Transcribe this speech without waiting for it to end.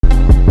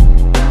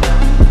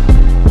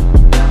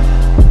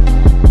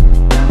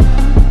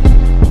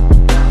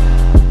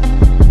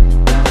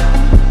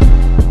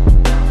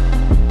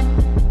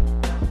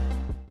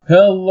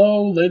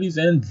Hello, ladies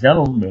and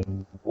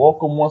gentlemen.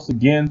 Welcome once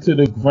again to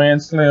the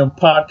Grand Slam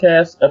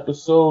Podcast,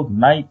 episode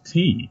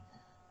 19.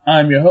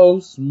 I'm your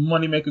host,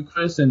 MoneyMaker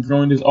Chris, and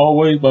joined as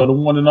always by the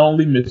one and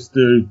only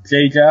Mr.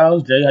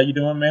 Giles. Jay, how you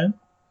doing, man?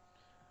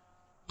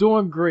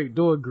 Doing great.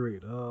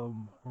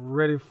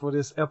 Ready for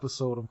this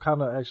episode. I'm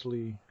kind of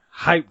actually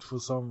hyped for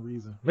some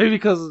reason. Maybe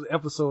because of the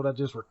episode I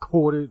just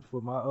recorded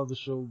for my other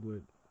show,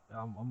 but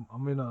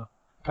I'm in a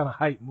kind of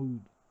hype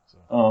mood. So.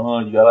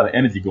 You got a lot of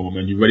energy going,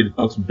 man. You ready to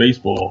talk some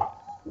baseball?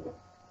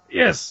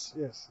 Yes.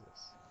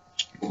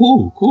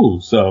 Cool.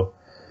 So,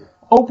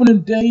 opening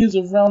day is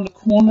around the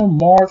corner,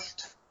 March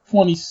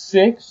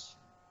 26th.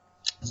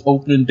 It's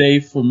opening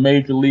day for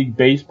Major League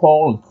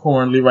Baseball, and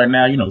currently right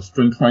now,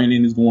 spring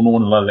training is going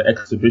on, a lot of the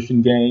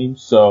exhibition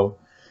games. So,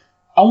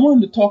 I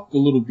wanted to talk a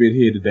little bit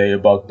here today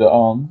about give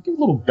a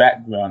little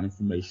background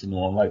information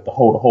on like the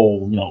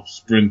whole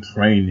spring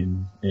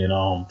training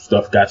and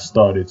stuff got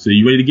started. So,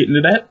 you ready to get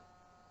into that?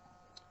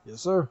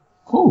 Yes, sir.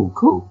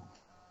 Cool.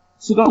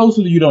 So those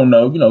of you who don't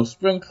know,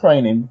 spring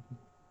training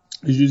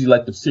is usually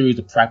like the series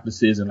of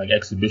practices and like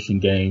exhibition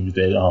games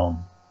that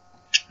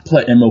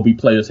MLB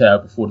players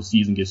have before the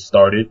season gets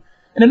started.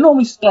 And it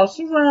normally starts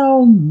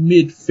around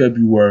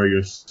mid-February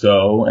or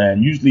so.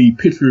 And usually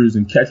pitchers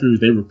and catchers,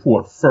 they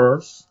report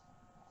first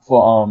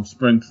for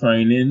spring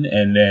training,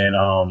 and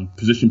then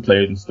position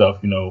players and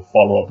stuff,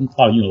 follow up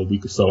probably a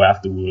week or so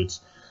afterwards.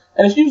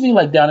 And it's usually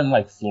like down in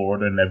like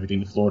Florida and everything,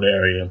 the Florida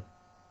area.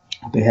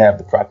 They have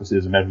the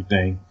practices and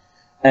everything.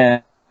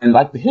 And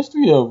like the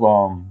history of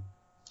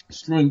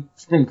spring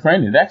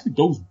training, it actually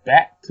goes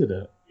back to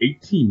the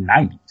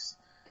 1890s.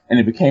 And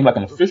it became like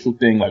an official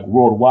thing like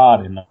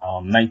worldwide in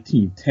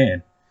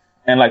 1910.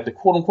 And like the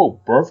quote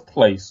unquote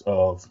birthplace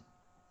of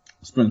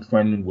spring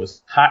training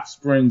was Hot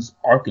Springs,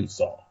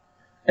 Arkansas.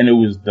 And it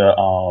was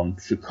the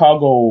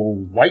Chicago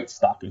White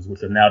Stockings,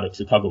 which are now the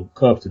Chicago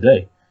Cubs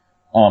today.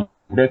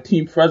 Their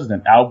team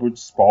president, Albert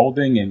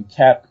Spalding, and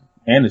Cap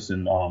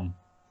Anderson,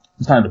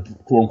 kind of the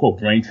quote unquote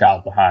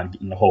brainchild behind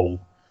getting the whole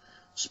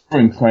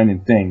spring training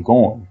thing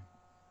going.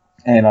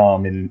 And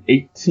in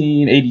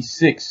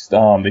 1886,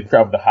 they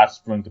traveled to Hot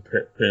Springs to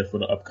prepare for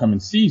the upcoming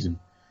season.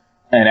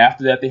 And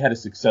after that, they had a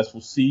successful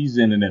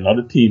season, and then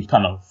other teams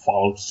kind of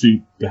followed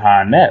suit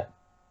behind that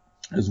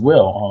as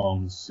well.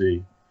 Let's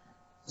see.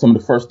 Some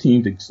of the first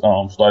teams that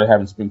started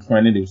having spring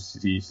training,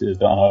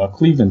 the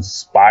Cleveland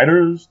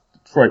Spiders,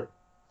 Detroit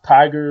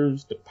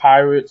Tigers, the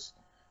Pirates,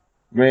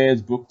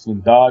 Reds, Brooklyn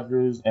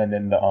Dodgers, and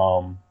then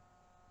the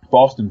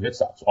Boston Red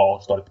Sox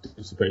all started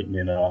participating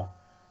in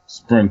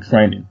spring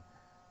training.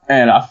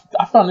 And I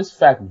found this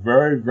fact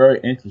very,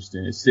 very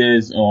interesting. It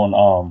says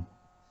on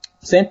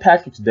St.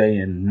 Patrick's Day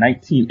in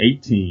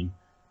 1918,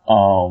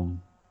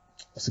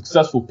 a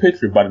successful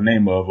pitcher by the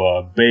name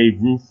of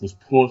Babe Ruth was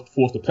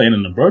forced to play in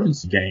an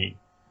emergency game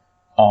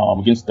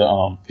against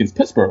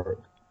Pittsburgh.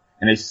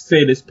 And they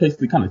say this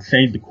basically kind of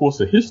changed the course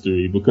of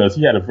history because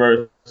he had a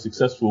very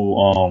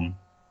successful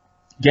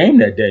game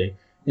that day,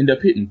 ended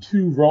up hitting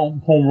 2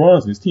 home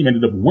runs, and his team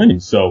ended up winning.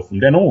 So from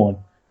then on,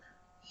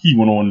 he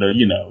went on to,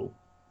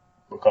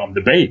 become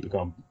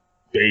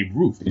Babe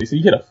Ruth. They said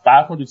he hit a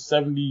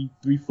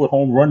 573-foot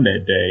home run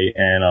that day,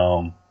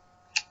 and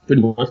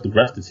pretty much the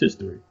rest is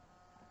history.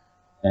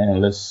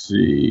 And let's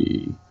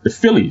see. The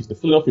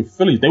Philadelphia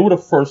Phillies, they were the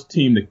first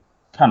team to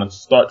kind of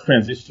start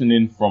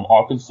transitioning from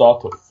Arkansas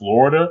to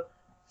Florida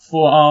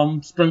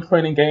for spring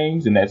training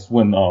games, and that's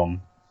when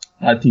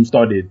our team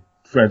started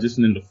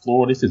transitioning to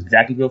Florida. This is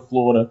Jacksonville,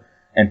 Florida,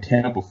 and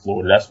Tampa,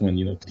 Florida. That's when,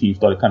 teams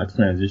started kind of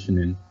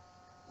transitioning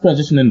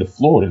to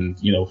Florida, and,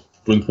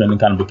 spring training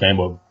kind of became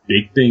a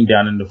big thing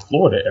down in the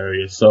Florida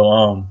area.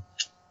 So,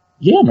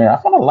 yeah, man,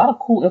 I found a lot of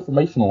cool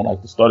information on,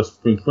 like, the start of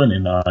spring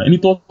training. Any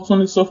thoughts on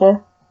this so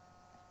far?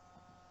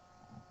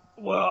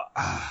 Well,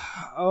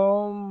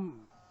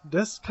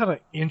 that's kind of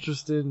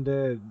interesting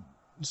that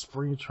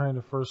spring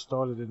training first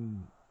started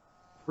in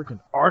freaking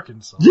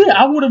Arkansas. Yeah,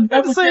 I would have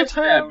never guessed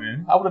that,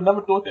 man. I would have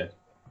never thought that.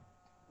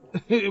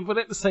 But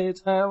at the same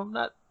time, I'm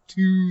not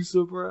too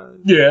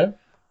surprised. Yeah.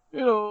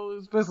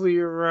 Especially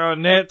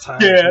around that time.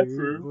 Yeah,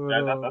 true.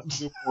 That's a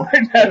good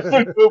point. That's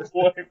a good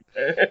point,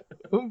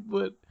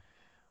 man.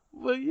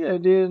 But yeah,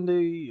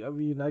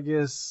 then I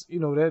guess,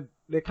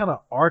 that kind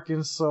of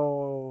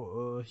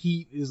Arkansas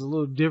heat is a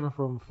little different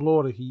from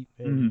Florida heat.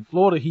 And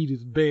Florida heat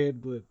is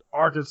bad, but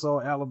Arkansas,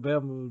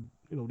 Alabama,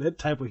 that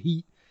type of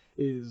heat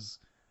is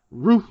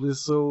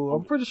ruthless. So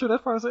I'm pretty sure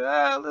that's probably say,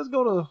 let's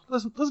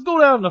go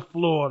down to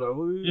Florida.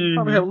 We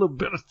probably have a little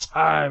better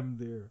time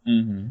there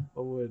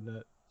or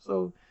whatnot.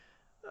 So,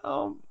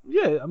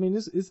 yeah, I mean,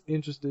 it's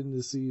interesting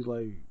to see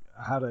like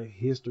how the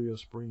history of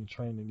spring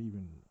training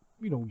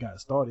even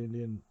got started, and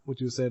then what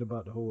you said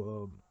about the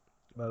whole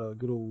about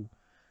good old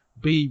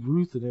Babe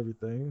Ruth and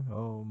everything.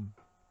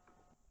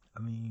 I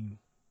mean,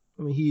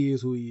 he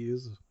is who he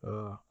is.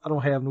 I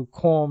don't have no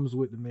qualms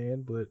with the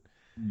man, but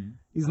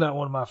he's not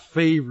one of my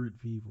favorite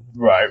people.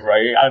 Right.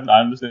 I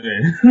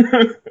understand.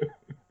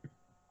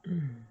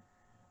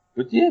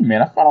 But yeah,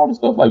 man, I found all this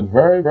stuff like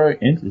very, very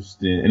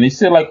interesting. And they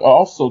said like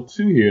also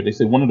too here, they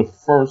said one of the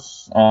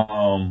first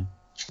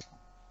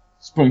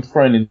spring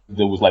training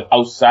that was like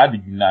outside the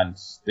United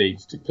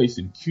States took place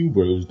in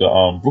Cuba. It was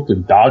the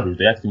Brooklyn Dodgers.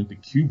 They actually went to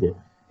Cuba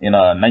in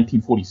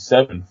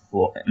 1947 and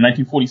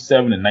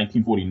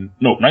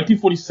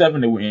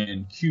 1947 they were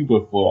in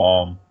Cuba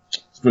for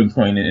spring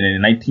training, and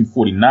in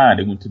 1949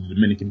 they went to the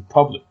Dominican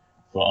Republic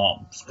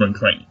for spring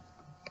training.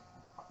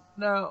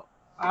 Now,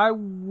 I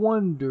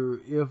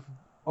wonder if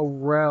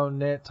around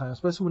that time,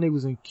 especially when they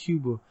was in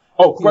Cuba.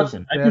 Oh,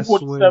 correction.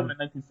 1947 and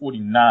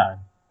 1949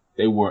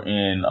 they were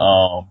in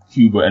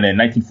Cuba, and then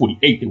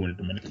 1948 they went to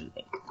the Dominican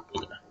Republic.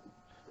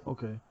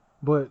 Okay.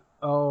 But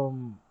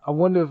I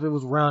wonder if it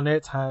was around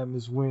that time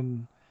is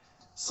when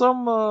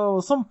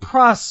some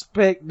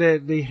prospect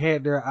that they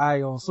had their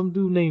eye on, some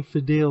dude named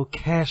Fidel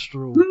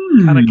Castro,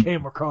 kind of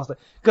came across that.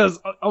 Because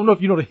I don't know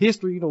if you know the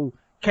history,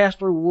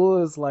 Castro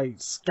was like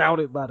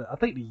scouted by I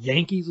think the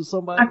Yankees or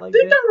somebody like that. I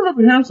think I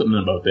remember hearing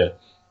something about that.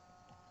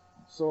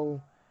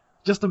 So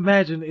just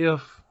imagine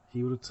if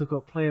he would have took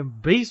up playing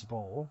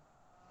baseball,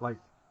 like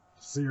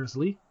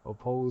seriously,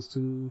 opposed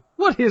to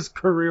what his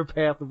career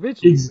path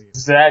eventually is.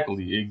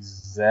 Exactly,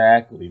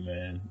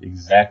 man.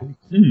 Exactly.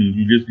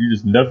 You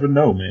just never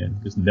know, man.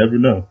 Just never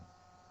know.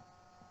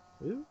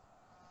 Yeah.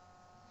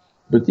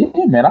 But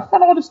yeah, man, I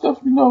found all this stuff,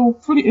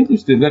 pretty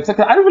interesting. Like,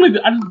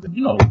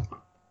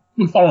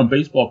 been following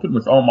baseball pretty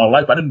much all my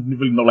life. I didn't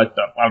really know like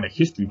the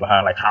history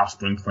behind like how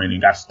spring training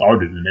got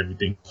started and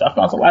everything. So I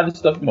found a lot of this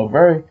stuff,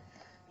 very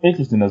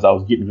interesting as I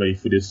was getting ready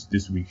for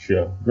this week's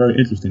show. Very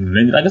interesting. And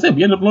then, like I said,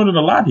 we ended up learning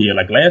a lot here.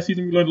 Like last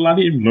season, we learned a lot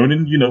here.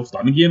 Learning,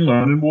 starting again,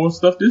 learning more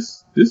stuff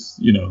this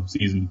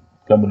season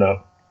coming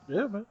up.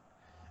 Yeah,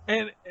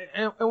 man.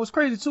 And what's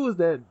crazy too is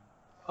that,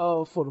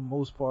 for the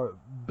most part,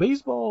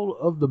 baseball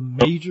of the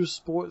major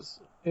sports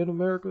in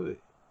America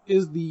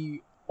is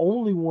the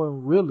only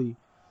one really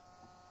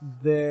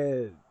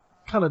that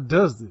kind of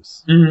does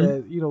this. Mm-hmm.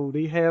 That,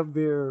 they have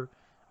their,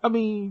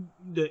 the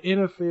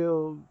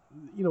NFL,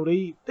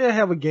 they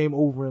have a game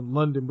over in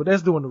London, but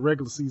that's during the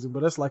regular season,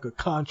 but that's like a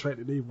contract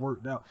that they've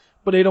worked out.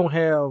 But they don't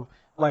have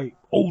like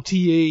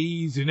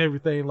OTAs and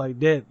everything like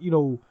that,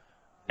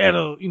 at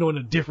in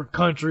a different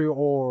country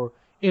or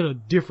in a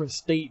different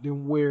state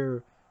than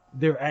where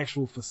their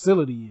actual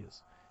facility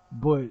is.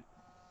 But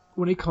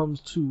when it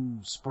comes to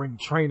spring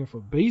training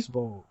for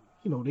baseball,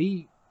 you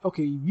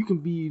can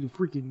be the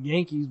freaking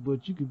Yankees,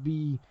 but you could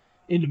be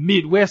in the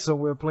Midwest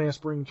somewhere playing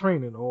spring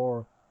training.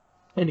 Or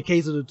in the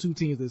case of the two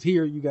teams that's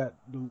here, you got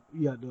the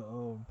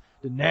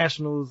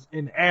Nationals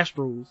and the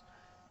Astros,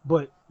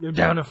 but they're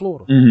down in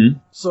Florida. Mm-hmm.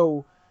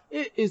 So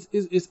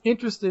it's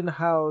interesting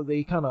how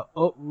they kind of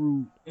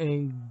uproot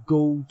and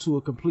go to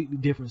a completely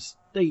different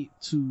state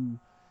to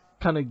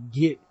kind of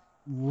get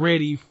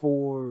ready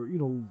for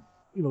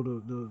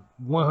the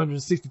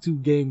 162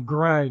 game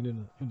grind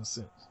in a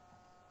sense.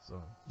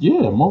 So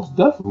yeah, most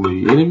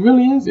definitely, and it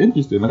really is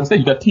interesting. Like I said,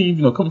 you got teams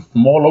coming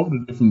from all over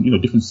the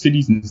different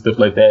cities and stuff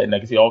like that, and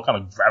like I say, all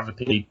kind of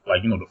gravitate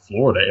like the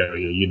Florida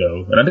area,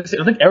 and I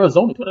think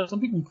Arizona too.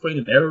 Some people trade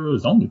in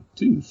Arizona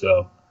too,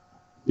 so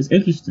it's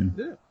interesting.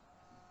 Yeah.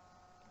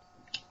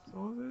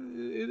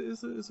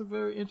 So it's a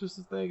very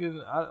interesting thing, and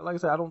like I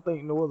said, I don't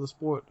think no other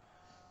sport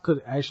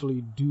could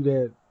actually do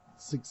that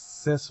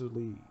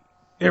successfully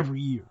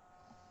every year.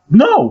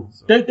 No,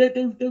 so. They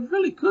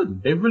really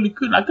couldn't. They really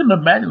couldn't. I couldn't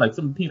imagine like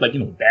some teams like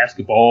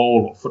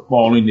basketball or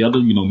football and the other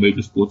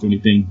major sports or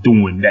anything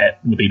doing that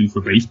what they do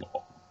for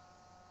baseball.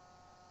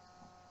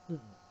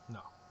 No,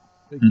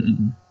 they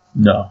couldn't.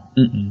 No.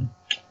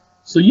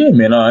 So yeah,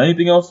 man.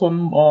 Anything else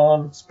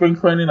on spring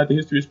training, like the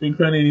history of spring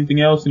training?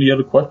 Anything else? Any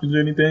other questions or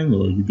anything?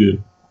 Or are you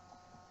good?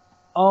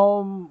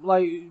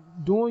 Like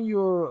doing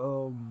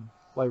your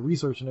like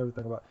research and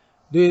everything about.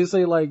 Did it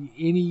say like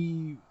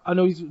any? I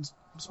know you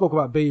spoke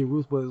about Babe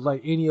Ruth, but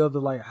like any other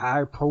like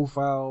high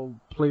profile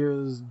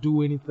players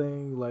do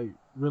anything like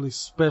really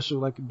special,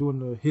 like doing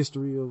the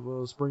history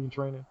of spring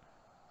training?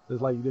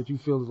 That's like that you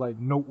feel is like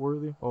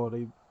noteworthy, or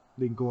they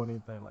didn't go on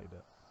anything like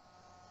that.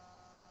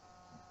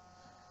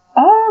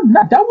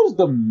 That was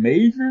the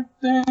major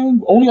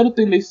thing. Only other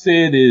thing they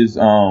said is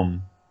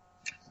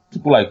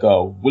people like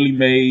Willie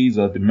Mays,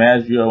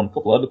 DiMaggio, and a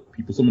couple other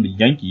people. Some of the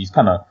Yankees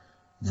kind of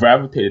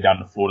gravitated down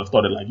to Florida,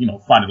 started like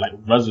finding like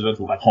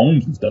residential like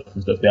homes and stuff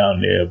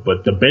down there.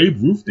 But the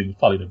Babe Ruth thing was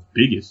probably the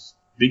biggest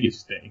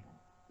thing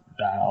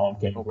that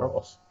came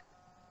across.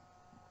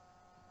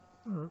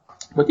 Mm-hmm.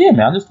 But yeah,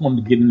 man, I just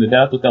wanted to get into that.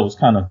 I thought that was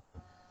kind of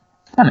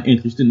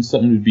interesting,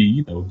 something to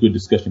be a good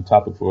discussion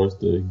topic for us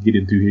to get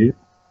into here.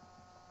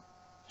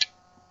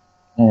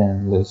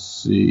 And let's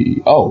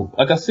see. Oh,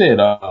 like I said,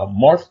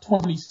 March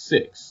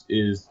 26th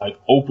is like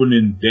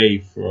opening day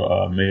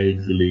for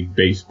Major League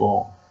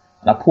Baseball.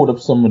 And I pulled up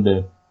some of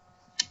the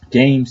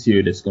games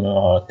here that's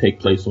gonna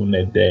take place on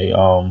that day. You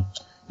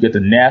got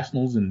the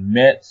Nationals and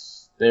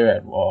Mets. They're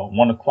at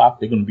 1 o'clock.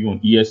 They're gonna be on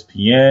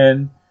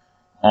ESPN.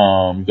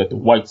 You got the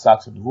White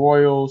Sox and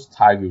Royals,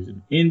 Tigers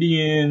and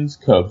Indians,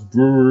 Cubs,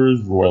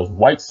 Brewers, Royals,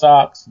 White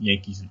Sox,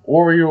 Yankees and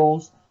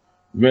Orioles,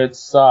 Red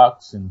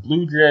Sox and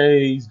Blue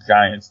Jays,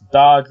 Giants,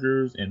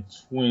 Dodgers, and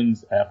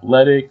Twins,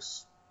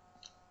 Athletics.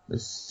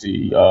 Let's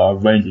see,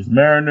 Rangers,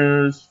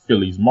 Mariners,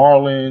 Phillies,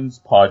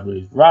 Marlins,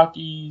 Padres,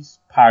 Rockies,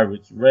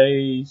 Pirates,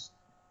 Rays,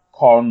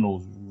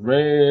 Cardinals,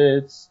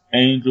 Reds,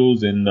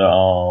 Angels, and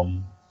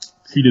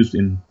Cheetahs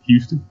in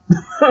Houston.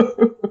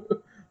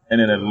 And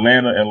then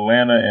Atlanta,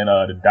 and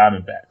the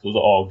Diamondbacks. Those are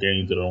all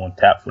games that are on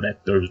tap for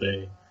that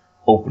Thursday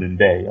opening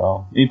day.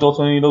 Any thoughts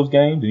on any of those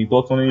games? Any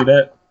thoughts on any of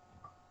that?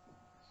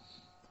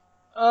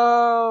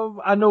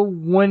 I know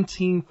one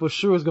team for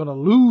sure is gonna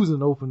lose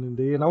an opening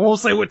day, and I won't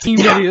say what team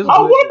that is. I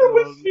wonder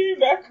which team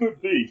that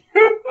could be.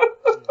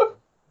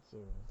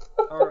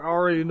 I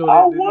already know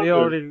that they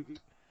already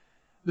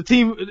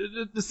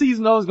the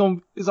season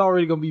is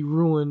already gonna be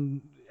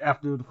ruined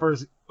after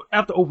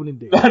opening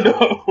day. I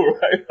know,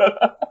 right?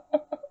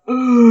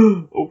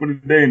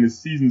 Opening day and the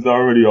season's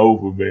already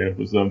over, man.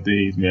 For some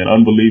teams, man,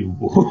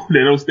 unbelievable. They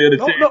don't stand a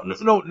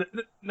chance. No,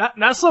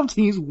 not some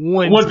teams.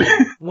 One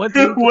team. One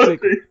team.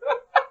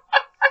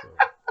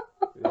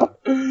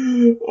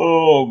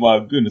 Oh my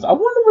goodness! I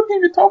wonder what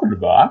team you're talking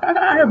about.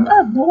 I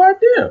have no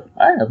idea.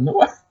 I have no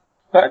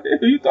idea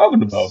who you're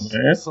talking about,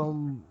 man.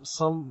 Some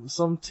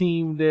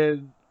team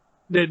that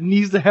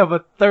needs to have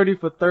a 30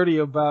 for 30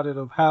 about it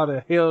of how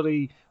the hell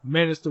they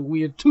managed to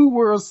win 2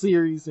 World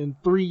Series in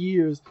 3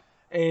 years,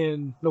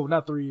 and no,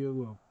 not 3 years.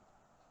 Well,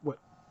 what,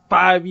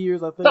 5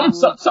 years? I think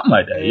something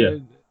like that.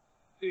 And,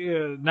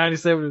 yeah,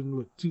 97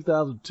 and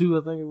 2002.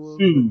 I think it was.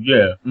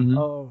 Yeah.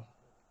 Mm-hmm.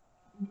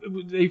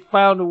 They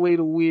found a way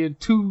to win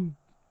 2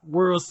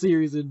 World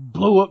Series and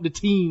blow up the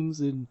teams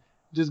and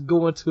just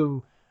go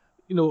into,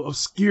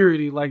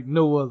 obscurity like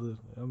no other.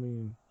 I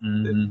mean,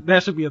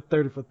 that should be a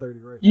 30 for 30,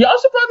 right? Yeah, I'm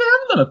surprised they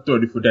haven't done a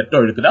 30 for that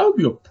 30, because that would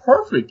be a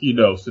perfect,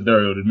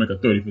 scenario to make a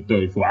 30 for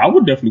 30 for. I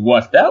would definitely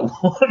watch that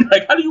one.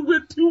 Like, how do you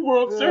win 2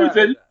 World Series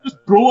and you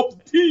just blow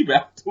up the team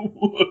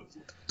afterwards?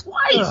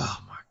 Twice! Oh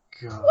my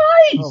God.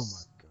 Twice! Oh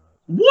my God.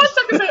 Once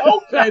I can say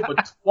okay,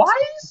 but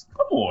twice?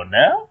 Come on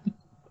now.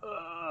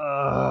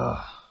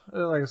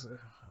 Like I said,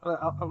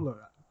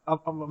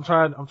 I'm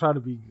trying to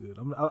be good.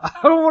 I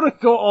don't want to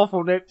go off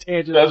on that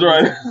tangent. That's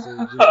right.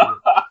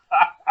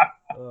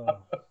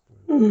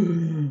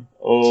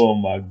 Oh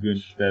my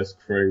goodness, that's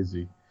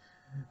crazy.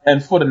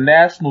 And for the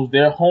Nationals,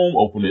 their home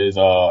opener is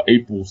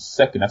April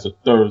 2nd. That's a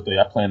Thursday.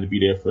 I plan to be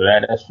there for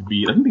that. That should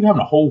be, I think they're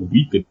having a whole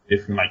week of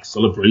different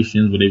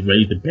celebrations where they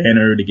raise the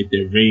banner, they get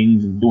their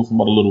rings, and doing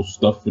some other little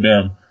stuff for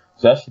them.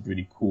 So that should be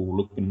pretty cool.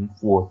 Looking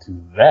forward to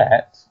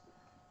that.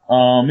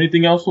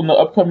 Anything else on the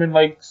upcoming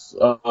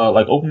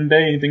opening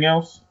day? Anything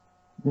else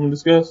you want to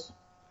discuss?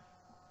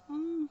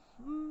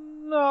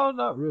 No,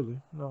 not really.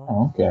 No.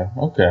 Oh,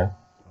 okay.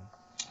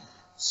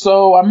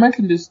 So I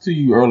mentioned this to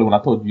you earlier when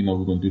I told you,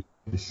 we're going to do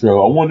the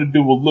show. I wanted to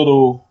do a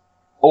little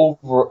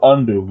over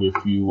under with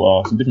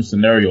you, some different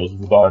scenarios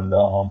regarding the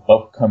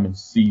upcoming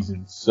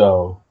season.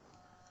 So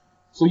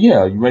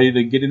yeah, you ready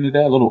to get into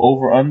that? A little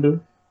over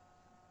under?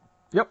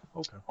 Yep.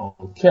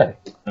 Okay.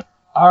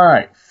 All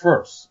right.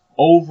 First.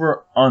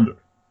 Over under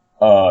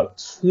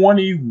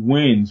 20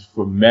 wins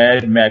for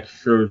Mad Max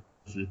Scherzer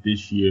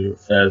this year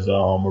as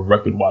a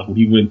record wise. Would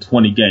he win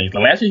 20 games?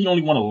 Last year he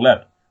only won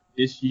 11.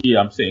 This year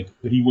I'm saying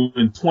could he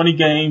win 20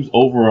 games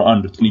over or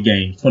under 20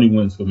 games? 20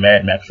 wins for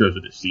Mad Max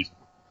Scherzer this season.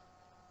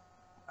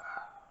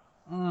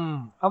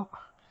 I'm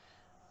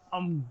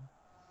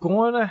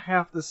going to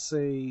have to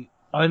say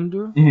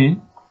under.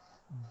 Mm-hmm.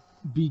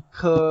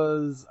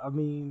 Because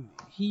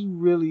he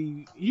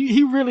really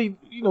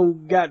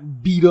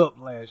got beat up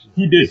last year.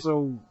 He did.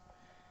 So,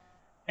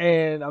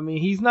 and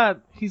he's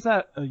not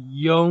a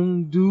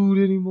young dude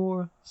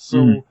anymore.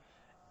 So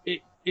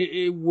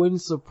it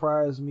wouldn't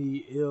surprise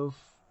me if,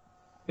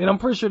 and I'm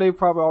pretty sure they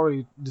probably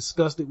already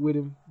discussed it with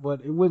him,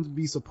 but it wouldn't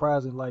be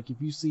surprising if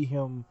you see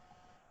him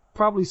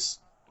probably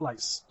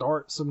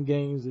start some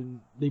games and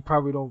they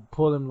probably don't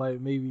pull him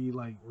maybe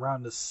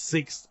around the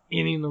 6th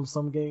inning of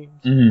some games.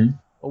 Mm-hmm.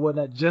 Or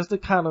whatnot, just to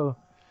kind of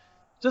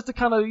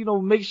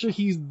make sure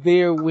he's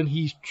there when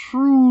he's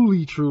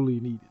truly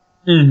needed.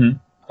 Mm-hmm.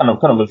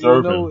 Kind of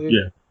observe him.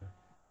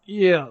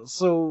 Yeah.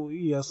 So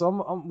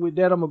I'm with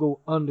that. I'm gonna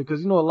go under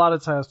because a lot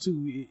of times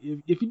too,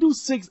 if you do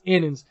 6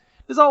 innings,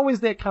 there's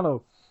always that kind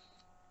of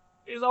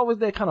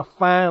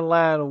fine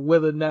line of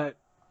whether or not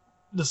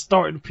the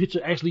starting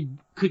pitcher actually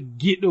could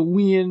get the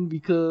win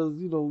because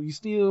you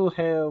still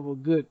have a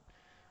good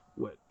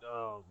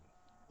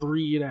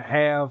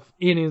 3.5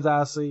 innings,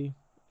 I say.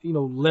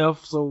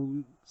 Left,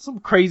 so some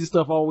crazy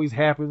stuff always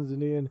happens,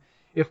 and then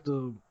if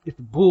the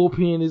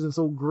bullpen isn't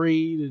so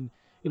great, and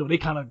they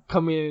kind of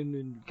come in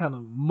and kind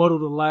of muddle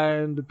the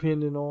line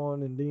depending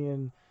on, and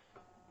then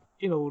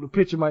the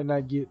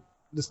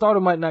starter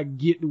might not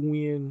get the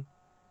win,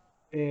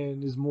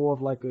 and it's more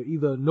of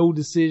either a no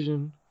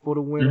decision for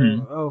the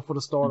winner for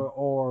the starter,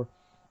 or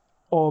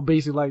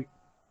basically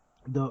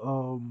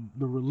the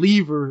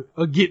reliever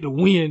get the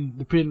win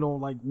depending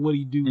on what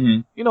he do. Mm-hmm.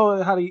 You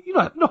know how they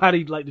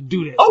like to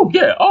do that. Oh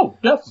yeah,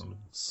 definitely.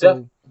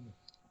 So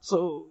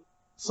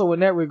So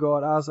in that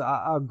regard,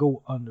 I'll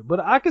go under.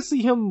 But I could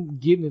see him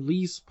getting at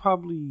least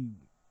probably,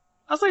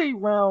 I say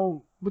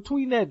around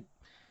between that,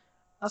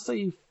 I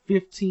say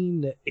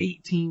 15 to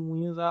 18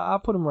 wins. I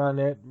put him around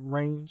that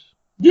range.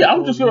 Yeah,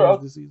 I'm just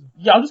gonna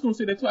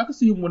say that too. I could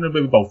see him winning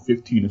maybe about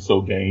 15 or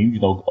so games.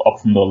 Up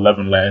from the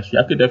 11 last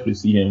year. I could definitely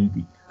see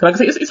him. Cause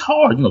like I say, it's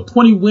hard.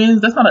 20 wins.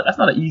 That's not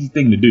an easy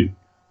thing to do.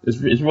 It's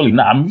really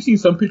not. I mean, we've seen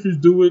some pitchers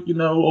do it,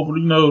 over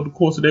the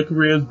course of their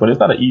careers, but it's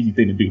not an easy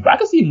thing to do. But I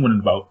can see him winning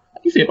about,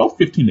 like you say, about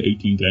 15 to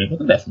 18 games. I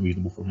think that's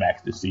reasonable for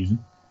Max this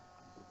season.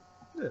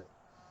 Yeah.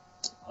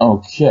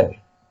 Okay.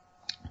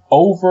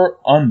 Over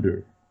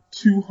under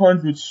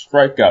 200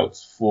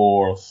 strikeouts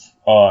for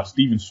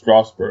Steven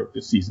Strasburg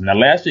this season. Now,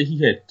 last year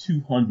he had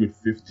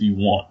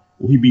 251.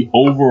 Will he be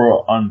over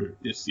or under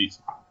this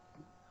season?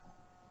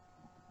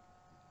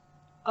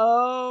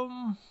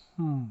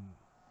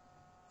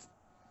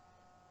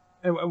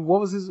 And what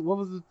was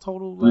the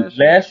total last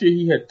year? Last year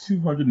he had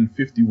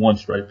 251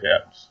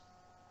 strikeouts.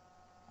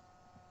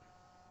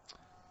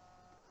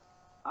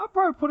 I'll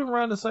probably put him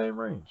around the same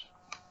range.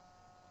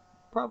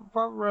 Probably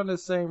around the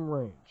same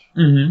range.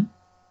 Mm-hmm.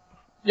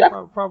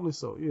 Yeah. Probably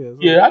so, yeah.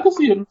 Yeah, I can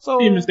see him.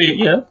 And say,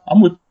 yeah,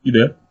 I'm with you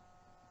there.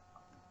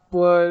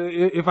 But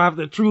if I have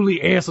to truly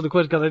answer the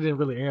question, because I didn't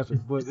really answer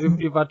it, but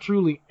if I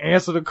truly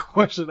answer the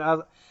question,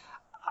 I'll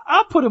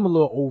put him a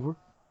little over.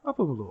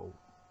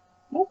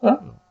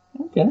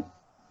 Okay.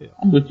 Yeah.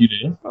 I'm with you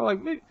there.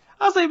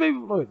 I'll say maybe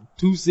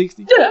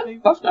 260. Yeah, maybe.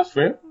 That's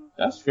fair.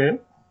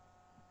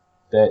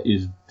 That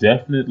is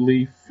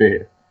definitely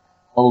fair.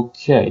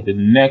 Okay, the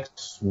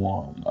next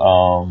one.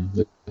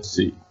 Let's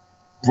see.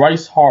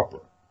 Bryce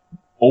Harper.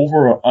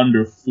 Over or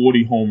under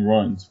 40 home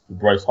runs for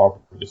Bryce Harper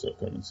for this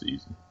upcoming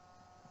season?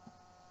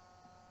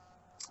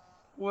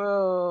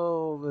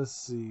 Well, let's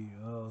see.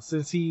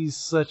 Since he's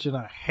such in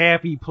a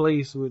happy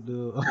place with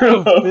the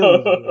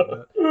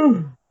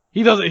Phillies,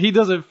 he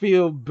doesn't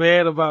feel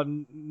bad about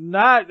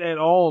not at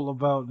all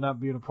about not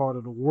being a part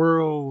of the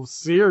World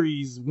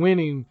Series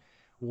winning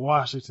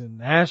Washington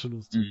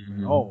Nationals team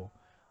at all.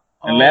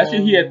 And last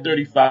year he had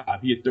 35.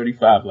 He had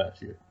 35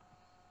 last year.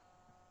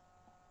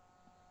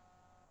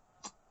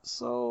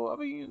 So I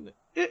mean,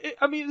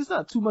 it's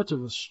not too much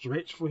of a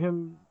stretch for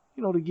him,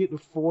 to get to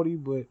 40.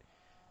 But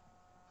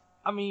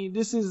I mean,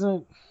 this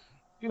isn't,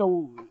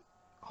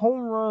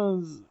 home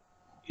runs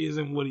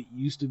isn't what it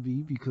used to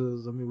be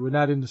because I mean we're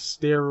not in the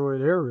steroid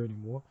era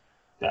anymore.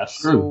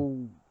 That's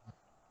true.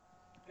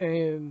 So,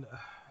 and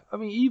I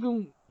mean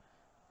even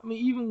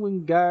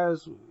when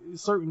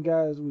certain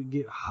guys would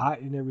get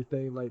hot and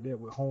everything like that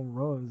with home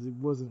runs, it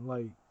wasn't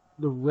like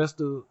the rest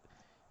of.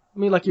 I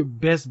mean, like your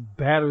best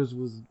batters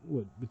was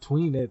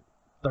between that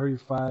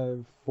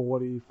 35,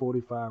 40,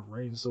 45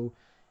 range. So,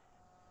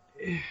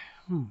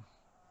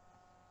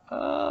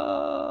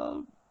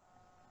 I'll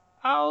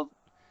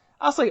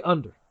say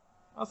under.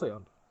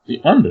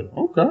 The under,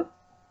 okay.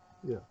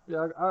 Yeah,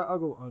 I'll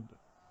go under.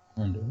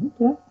 Under,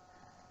 okay.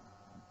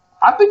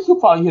 I think he'll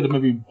probably hit it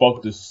maybe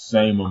buck the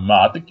same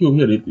amount. I think he'll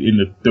hit it in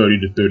the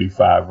 30 to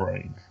 35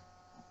 range.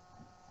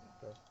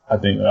 Okay. I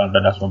think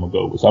that's what I'm gonna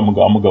go with. So I'm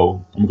gonna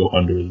go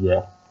under as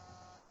well.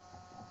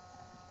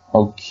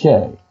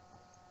 Okay.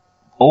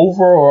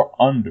 Over or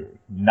under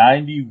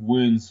 90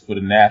 wins for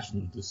the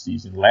Nationals this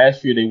season.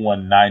 Last year they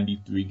won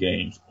 93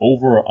 games.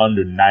 Over or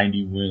under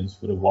 90 wins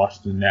for the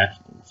Washington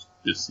Nationals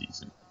this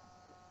season.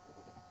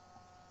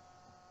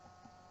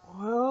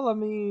 Well, I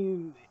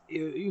mean,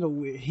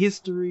 with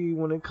history,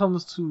 when it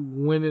comes to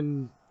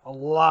winning a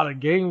lot of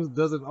games,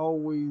 doesn't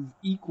always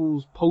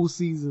equals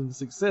postseason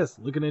success.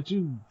 Looking at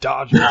you,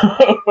 Dodgers.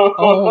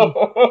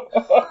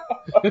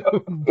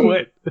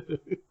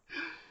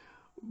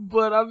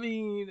 But I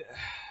mean,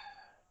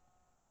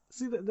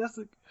 see that's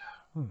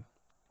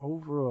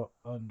over or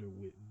under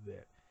with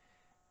that.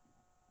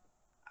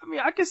 I mean,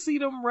 I can see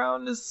them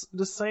around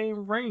the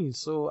same range,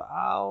 so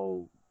I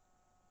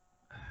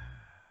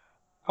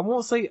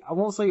won't say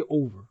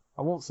over.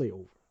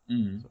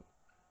 Mm-hmm. So.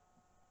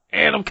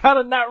 And I'm kind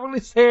of not really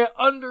saying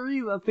under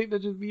either. I think they're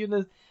just being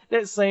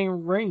that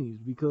same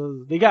range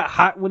because they got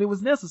hot when it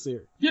was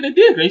necessary. Yeah, they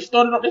did. They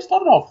started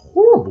off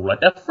horrible. Like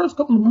that first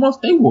couple of months,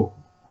 they were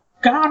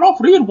god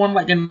awful. They had won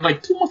in 2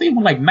 months. They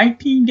won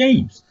 19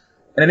 games,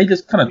 and then they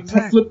just kind of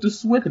flipped the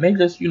switch, and they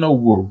just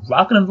were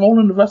rocking and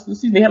rolling the rest of the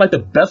season. They had the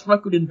best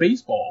record in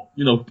baseball.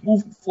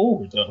 Moving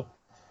forward. So.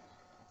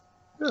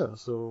 Yeah.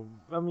 So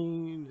I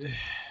mean.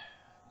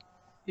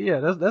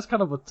 Yeah, that's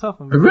kind of a tough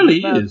one. It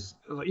really is.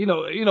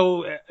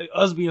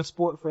 Us being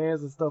sport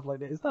fans and stuff like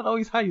that. It's not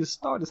always how you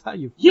start; it's how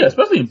you. Yeah,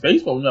 especially in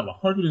baseball, when you have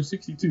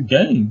 162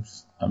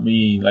 games. I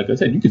mean, like I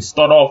said, you could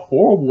start off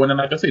horrible, and then,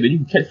 like I said, then you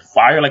can catch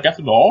fire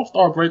after the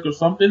All-Star break or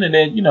something, and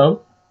then you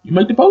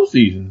make the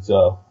postseason.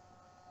 So,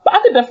 but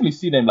I could definitely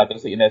see them, like I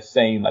say, in that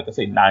same,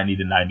 90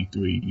 to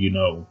 93,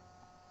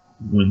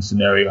 win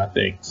scenario. I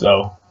think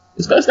so.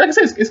 It's like I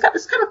said, it's kind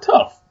of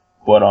tough,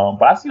 but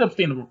I see them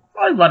staying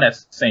right around that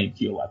same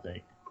keel. I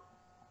think.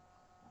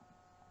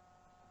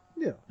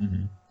 Yeah.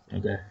 Mm-hmm.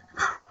 Okay.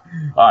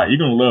 All right, you're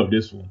gonna love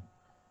this one.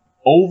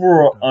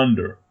 Over or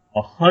under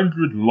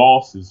 100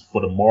 losses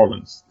for the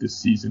Marlins this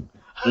season.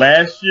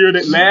 Last year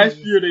they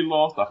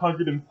lost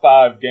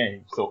 105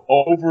 games. So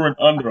over and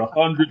under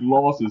 100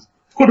 losses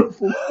for the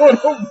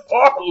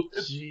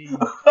Marlins. Jeez.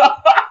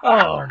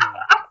 Oh.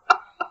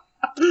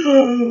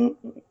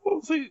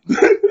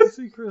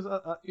 See, Chris,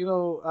 I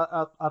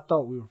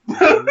thought we were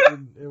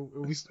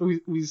friends.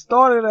 We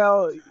started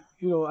out,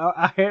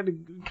 I had to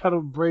kind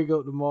of break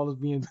up the Marlins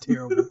being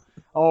terrible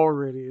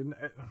already. And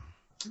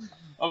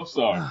I'm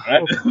sorry.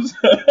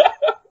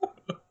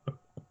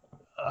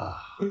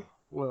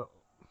 Well,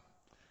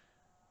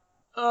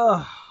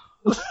 I'm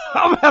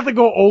gonna have to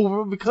go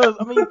over because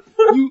I mean,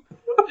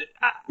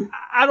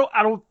 I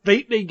don't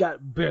think they got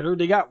better.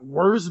 They got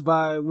worse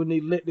by when they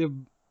let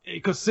them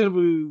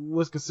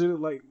was considered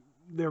like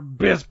their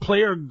best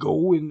player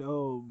go in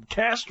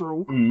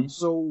Castro. Mm-hmm.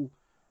 So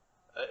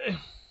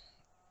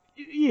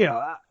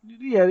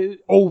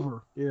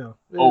over. Yeah,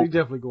 they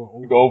definitely go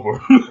over. Go over.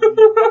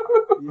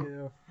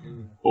 Yeah.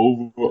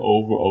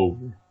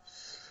 Over.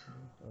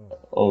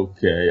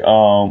 Okay.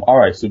 All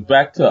right. So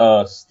back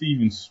to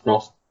Steven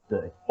Strasburg.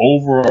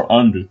 Over or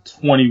under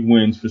 20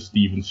 wins for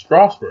Steven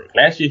Strasburg.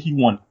 Last year he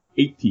won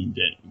 18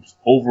 games.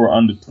 Over or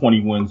under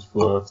 20 wins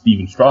for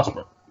Steven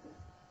Strasburg.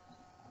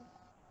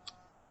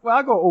 Well,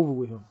 I go over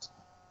with him.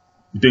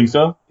 You think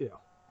so?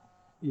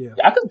 Yeah.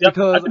 I could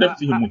definitely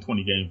see him win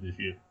 20 games this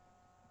year.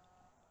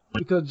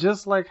 Because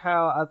just like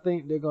how I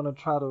think they're gonna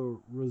try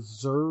to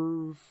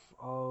reserve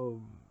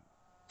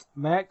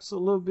Max a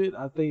little bit,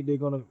 I think they're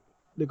gonna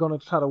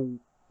try to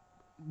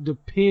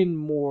depend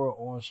more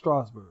on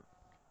Strasburg,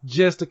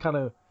 just to kind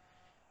of,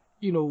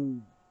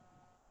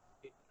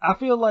 I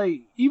feel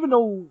like even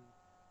though,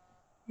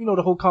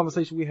 the whole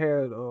conversation we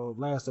had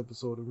last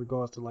episode in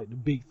regards to like the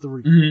big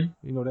three,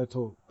 mm-hmm. That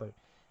whole thing,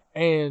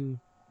 and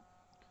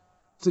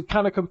to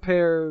kind of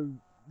compare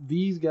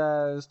these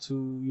guys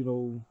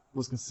to,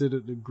 what's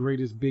considered the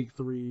greatest big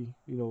three,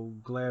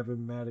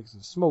 Glavine, Maddox,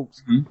 and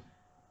Smokes. Mm-hmm.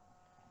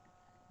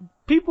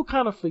 People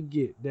kind of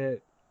forget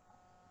that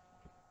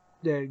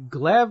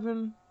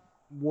Glavine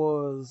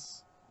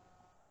was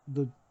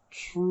the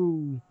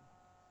true,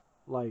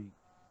 like,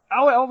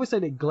 I always say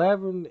that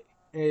Glavine,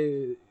 let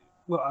me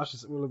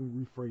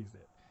rephrase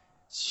that.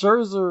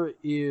 Scherzer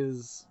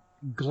is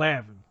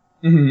Glavine,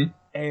 mm-hmm.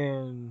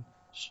 and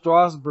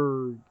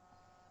Strasburg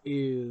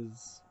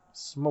is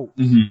Smokes.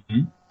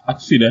 Mm-hmm. I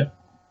can see that.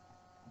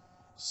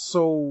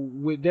 So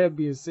with that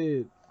being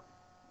said,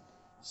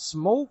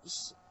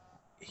 Smokes,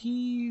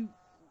 he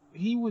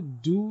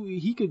could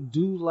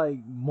do like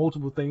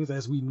multiple things,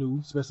 as we knew,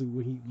 especially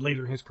when he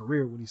later in his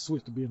career when he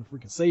switched to being a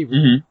freaking saver.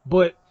 Mm-hmm.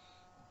 But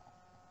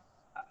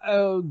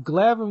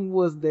Glavine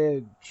was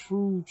that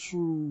true,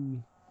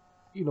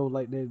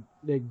 like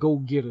that go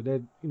getter,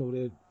 that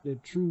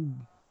that true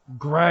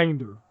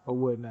grinder or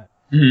whatnot.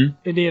 Mm-hmm.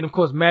 And then of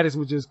course Maddox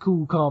was just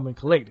cool, calm, and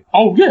collected.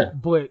 Oh yeah.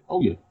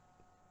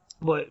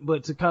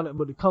 But to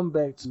come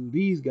back to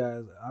these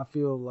guys, I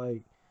feel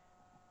like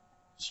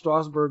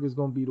Strasburg is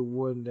going to be the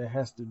one that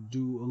has to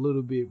do a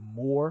little bit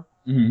more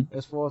mm-hmm.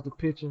 as far as the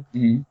pitching,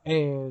 mm-hmm.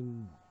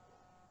 and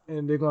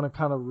they're going to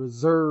kind of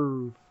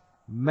reserve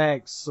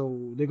Max,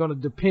 so they're going to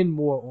depend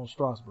more on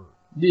Strasburg.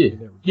 Yeah,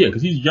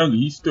 because he's younger.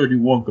 He's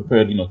 31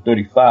 compared to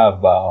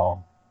 35 by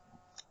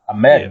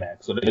Mad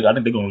Max. So I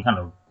think they're going to kind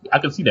of, I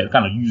can see that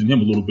kind of using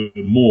him a little bit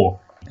more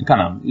and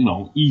kind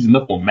of easing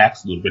up on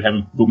Max a little bit,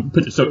 having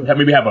pitchers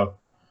maybe have a,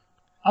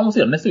 I don't want to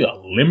say necessarily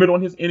a limit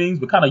on his innings,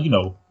 but kind of,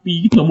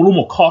 be a little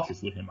more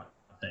cautious with him, I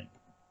think.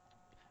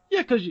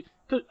 Yeah, because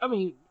I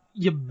mean,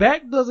 your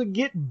back doesn't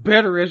get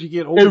better as you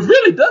get older. It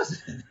really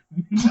doesn't.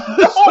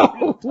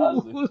 No, it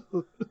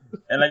doesn't.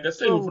 And like I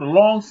said, for the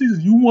long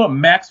seasons, you want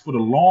Max for the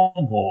long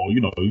haul.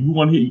 You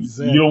want him.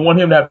 Exactly. You don't want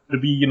him to have to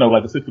be,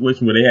 like a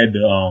situation where they had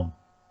to,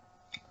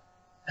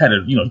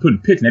 he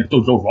couldn't pitch and had to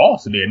throw Joe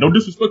Ross in there. No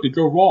disrespect to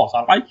Joe Ross,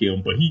 I like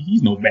him, but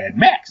he's no Mad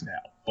Max now.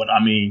 But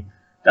I mean,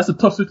 that's a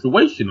tough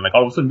situation. Like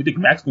all of a sudden, you think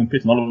Max going to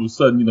pitch, and all of a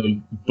sudden,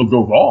 you throw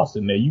Joe Ross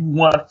in there. You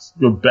want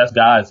your best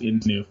guys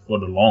in there for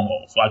the long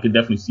haul. So I could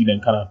definitely see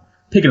them kind of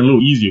taking it a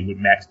little easier with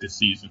Max this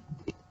season.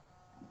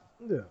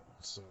 Yeah.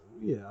 So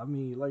yeah, I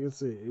mean, like I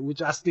said,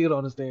 which I still don't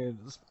understand.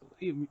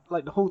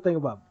 Like the whole thing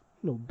about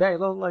back,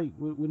 like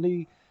when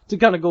they, to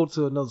kind of go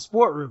to another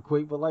sport real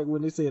quick, but like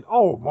when they said,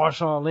 "Oh,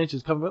 Marshawn Lynch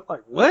is coming,"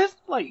 like what?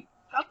 Like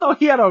I thought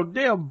he had a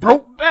damn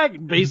broke back,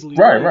 basically.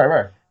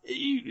 Right.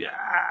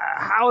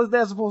 How is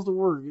that supposed to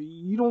work?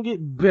 You don't get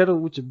better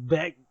with your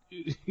back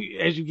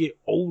as you get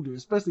older,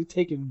 especially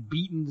taking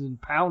beatings and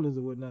poundings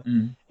and whatnot.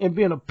 Mm. And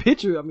being a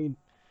pitcher, I mean,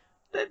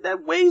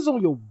 that weighs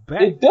on your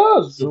back. It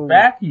does. Your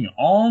back and your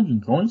arms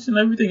and joints and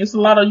everything. It's a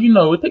lot of,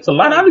 it takes a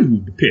lot out of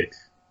you to pitch.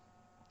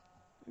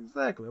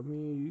 Exactly. I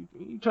mean,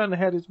 you trying to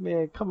have this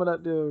man coming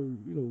out there,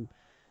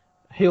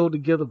 held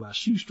together by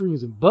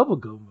shoestrings and bubble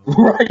gum.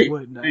 Right.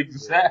 Whatnot.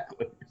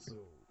 Exactly. So,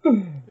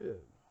 yeah.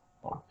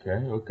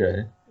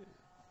 Okay.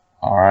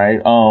 All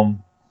right.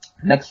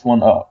 Next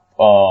one up.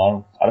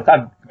 I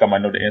kind of think I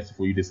might know the answer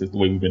for you. This is the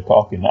way we've been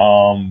talking.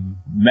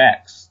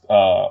 Max,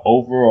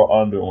 over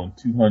or under on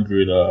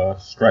 200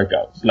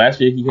 strikeouts. Last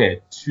year he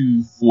had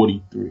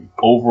 243.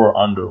 Over or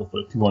under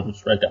for 200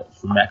 strikeouts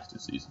for Max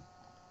this season.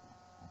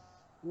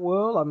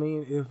 Well, I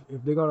mean,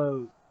 if they're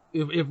gonna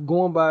if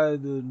going by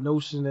the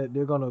notion that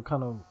they're gonna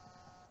kind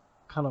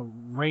of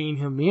rein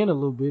him in a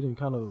little bit and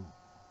kind of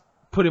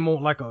put him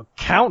on like a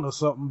count or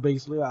something,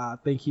 basically, I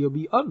think he'll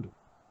be under.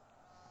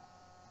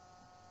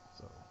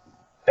 So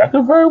that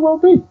could very well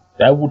be.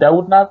 That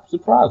would not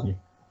surprise me.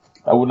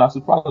 That would not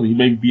surprise me. He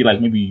may be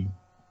like maybe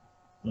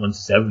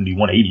 170,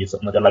 180 or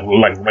something like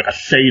that, like a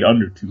shade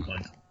under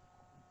 200.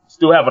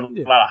 Still have a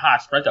lot of high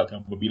strikeout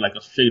count, but be like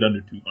a shade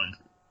under 200.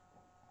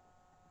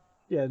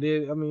 Yeah,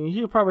 I mean,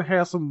 he'll probably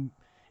have some.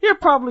 He'll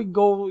probably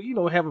go,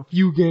 have a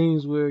few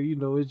games where,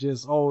 it's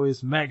just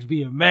always Max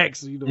being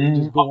Max,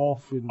 just go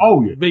off and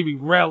maybe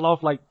rattle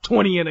off like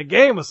 20 in a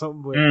game or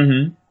something. But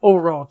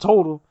overall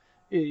total,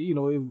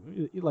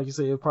 like you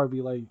say, it'll probably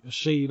be like a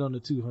shade under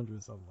 200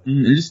 or something.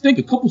 And just think,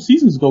 a couple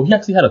seasons ago, he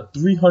actually had a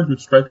 300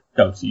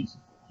 strikeout season.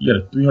 He had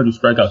a 300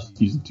 strikeout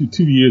season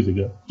 2 years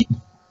ago.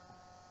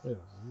 Yeah.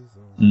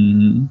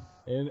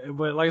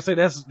 But like I say,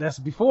 that's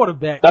before the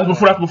back. That's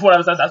before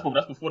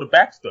the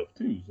back stuff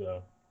too.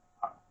 So.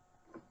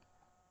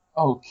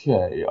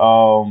 Okay,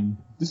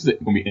 this is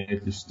gonna be an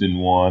interesting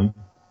one.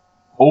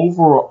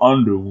 Over or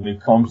under when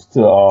it comes to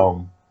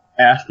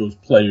Astros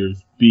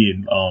players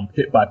being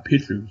hit by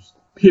pitches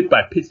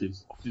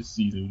this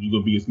season. It's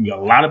gonna be a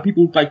lot of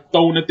people like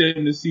throwing at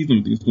them this season.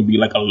 I think it's gonna be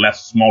like a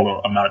less smaller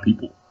amount of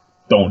people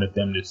throwing at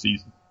them this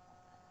season.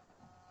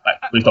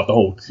 Like based off the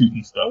whole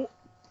cheating stuff.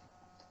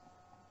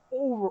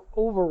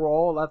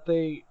 Overall, I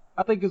think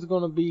it's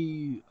gonna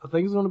be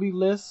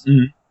less,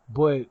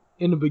 but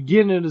in the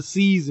beginning of the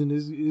season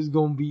is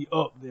gonna be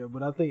up there.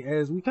 But I think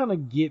as we kind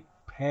of get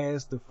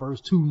past the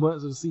first 2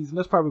 months of the season,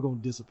 that's probably gonna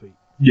dissipate.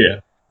 Yeah,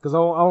 because I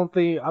don't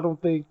think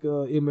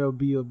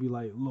MLB will be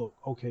like, look,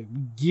 okay,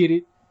 we get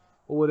it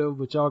or whatever,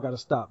 but y'all got to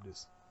stop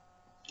this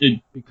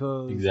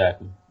because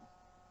exactly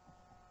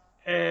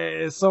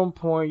at some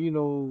point,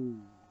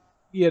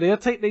 they'll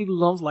take their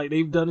lumps like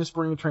they've done in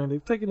spring training.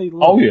 They've taken their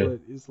lumps, but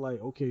it's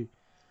like, okay,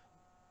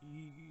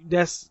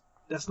 that's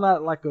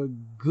not like a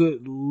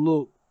good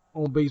look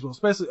on baseball.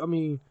 Especially, I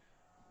mean,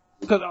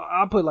 because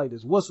I'll put it like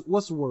this: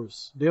 what's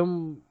worse,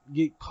 them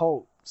get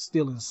caught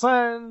stealing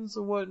signs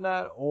or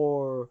whatnot,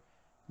 or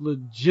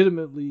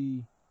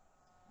legitimately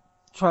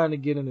trying to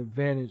get an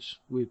advantage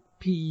with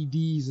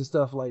PEDs and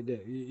stuff like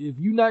that? If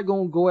you're not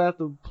gonna go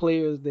after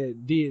players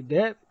that did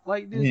that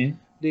like this,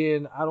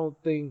 then I don't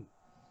think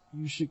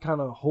you should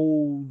kind of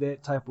hold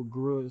that type of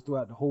grudge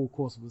throughout the whole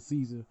course of the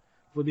season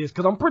for this.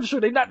 Because I'm pretty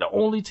sure they're not the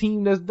only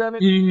team that's done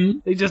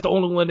it. They just the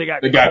only one that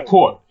got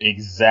caught.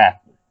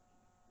 Exactly.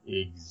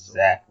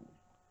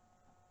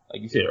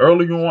 Like you said,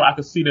 early on, I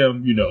could see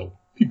them,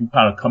 people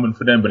kind of coming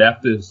for them. But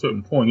after a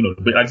certain point,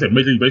 like I said,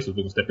 Major League Baseball is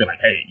going to step in like,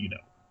 hey, you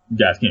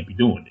guys can't be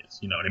doing this.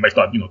 They might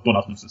start, throwing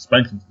out some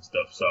suspensions and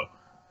stuff. So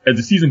as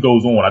the season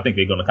goes on, I think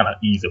they're going to kind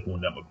of ease up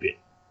on them a bit.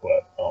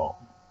 But,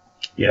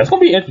 yeah, it's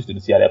going to be interesting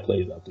to see how that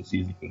plays out this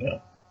season for them.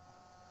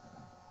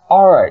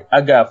 All right, I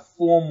got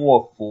 4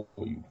 more for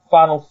you.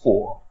 Final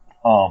 4.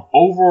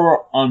 Over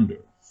or under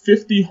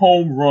 50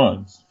 home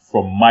runs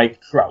from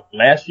Mike Trout.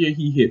 Last year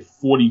he hit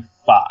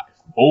 45.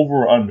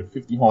 Over or under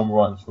 50 home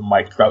runs from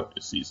Mike Trout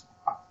this season.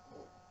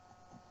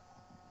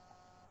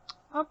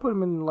 I put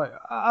him in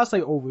I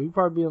say over. He'd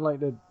probably be in like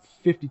that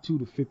 52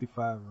 to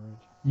 55 range.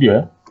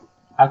 Yeah,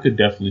 I could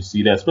definitely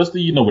see that,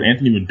 especially with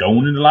Anthony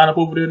Rendon in the lineup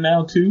over there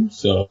now too.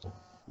 So.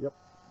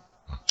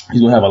 He's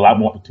going to have a lot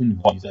more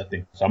opportunities, I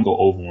think. So I'm going to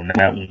go over on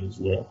that one as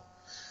well.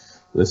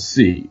 Let's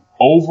see.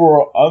 Over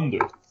or under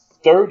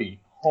 30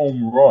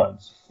 home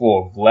runs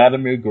for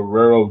Vladimir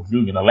Guerrero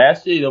Jr. Now,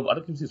 last year, I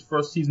think it was his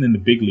first season in the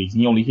big leagues,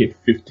 and he only hit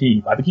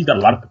 15. I think he's got a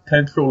lot of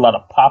potential, a lot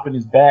of pop in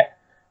his bat.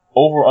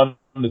 Over or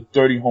under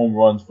 30 home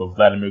runs for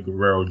Vladimir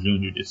Guerrero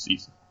Jr. this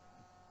season.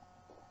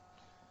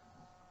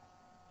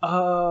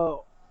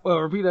 Well,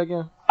 repeat that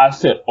again. I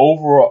said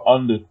over or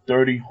under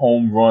 30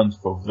 home runs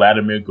for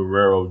Vladimir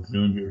Guerrero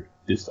Jr.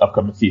 this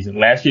upcoming season.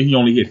 Last year he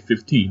only hit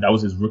 15. That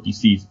was his rookie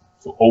season.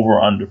 So over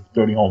or under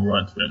 30 home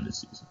runs for him this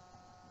season.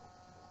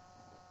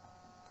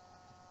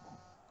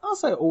 I'll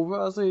say over.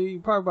 I'll say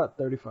probably about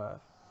 35.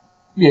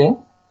 Yeah,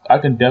 I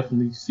can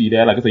definitely see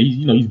that. Like I said,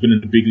 he's been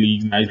in the big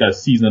leagues now. He's got a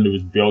season under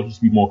his belt. He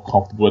should be more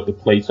comfortable at the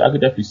plate. So I could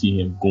definitely see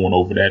him going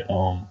over that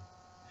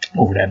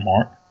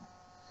mark.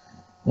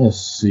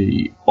 Let's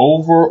see.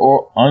 Over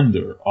or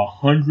under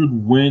 100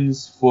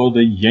 wins for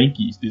the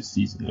Yankees this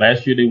season.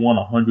 Last year they won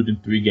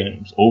 103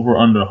 games. Over or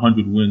under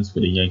 100 wins for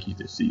the Yankees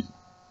this season.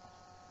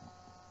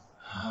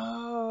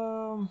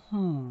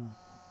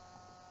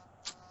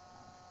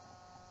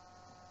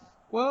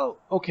 Well,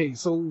 okay,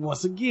 so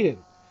once again,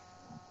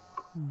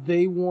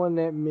 they won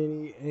that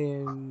many,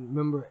 and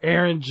remember,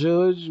 Aaron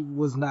Judge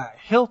was not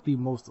healthy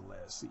most of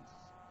last season.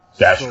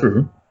 That's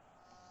true.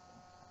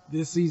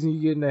 This season,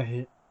 you're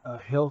getting a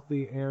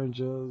healthy Aaron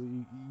Judge.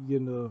 You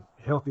getting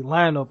a healthy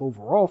lineup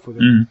overall for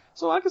them. Mm.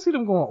 So I can see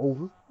them going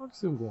over.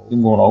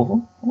 Them going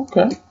over?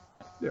 Okay.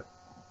 Yeah.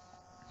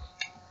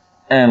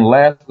 And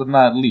last but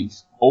not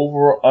least,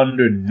 over or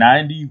under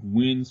 90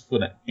 wins for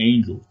the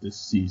Angels this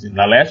season.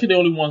 Now, last year they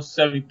only won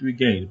 73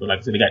 games, but like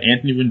I said, they got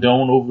Anthony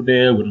Rendon over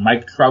there with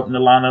Mike Trout in the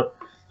lineup.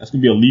 That's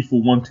going to be a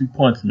lethal 1-2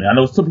 punch, man. I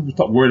know some people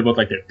talk worried about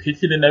like their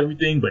pitching and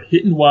everything, but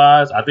hitting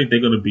wise, I think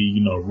they're going to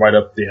be, right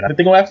up there. I think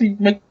they're going to actually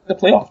make the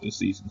playoffs this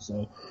season.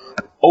 So,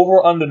 over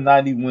or under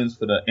 90 wins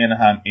for the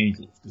Anaheim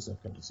Angels this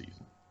upcoming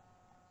season.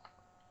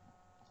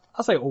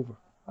 I'll say over.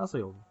 I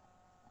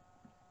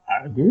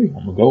agree. I'm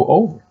going to go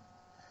over.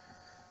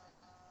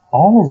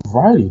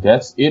 Alrighty,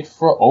 that's it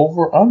for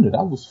over under.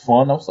 That was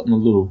fun. That was something a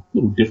little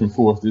different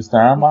for us this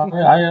time. I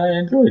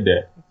enjoyed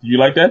that. Did you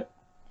like that?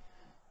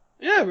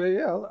 Yeah, man.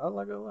 Yeah, I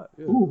like it a lot.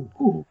 Yeah.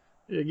 Cool.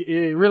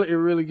 It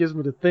really gets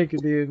me to think,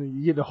 and then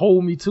you get to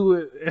hold me to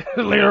it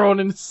later on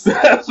in the season.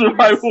 That's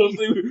right. We'll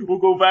see. We'll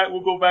go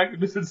back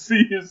and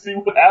see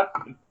what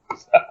happens.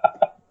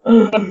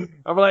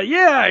 I'm like,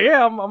 yeah,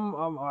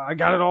 I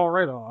got it all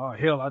right. Oh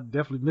hell, I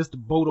definitely missed the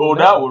boat on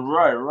that one.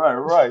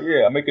 Right.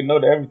 Yeah, I make a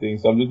note of everything,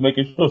 so I'm just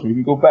making sure so we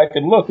can go back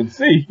and look and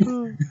see,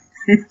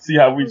 see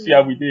how we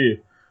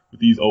did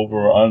with these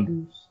over or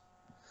unders.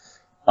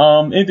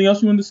 Anything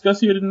else you want to discuss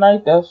here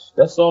tonight?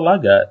 That's all I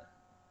got.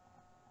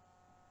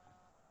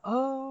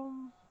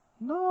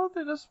 No, I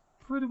think that's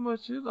pretty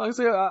much it. Like I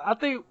said, I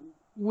think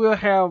we'll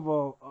have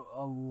a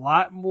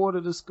lot more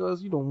to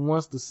discuss,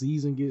 once the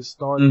season gets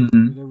started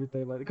and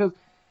everything like that. Because,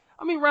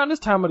 around this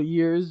time of the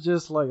year, it's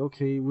just like,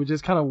 okay, we're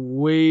just kind of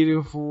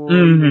waiting for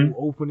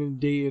opening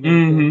day and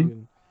everything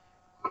and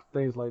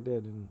things like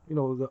that. And,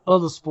 the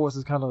other sports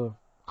is kind of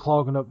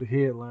clogging up the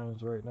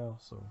headlines right now.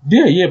 So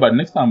Yeah, but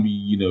next time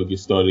we, get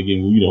started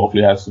again, we'll,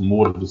 hopefully have some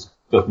more to discuss.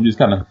 We're just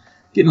kind of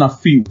getting our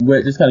feet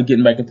wet, just kind of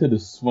getting back into the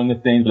swing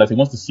of things. But like I said,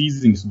 once the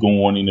season's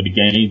going, the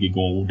games get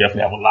going, we'll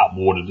definitely have a lot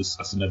more to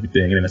discuss and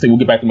everything. And then I think we'll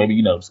get back to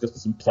maybe, discussing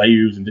some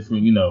players and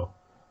different,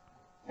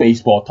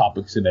 baseball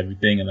topics and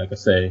everything. And like I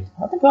say,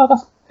 I think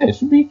it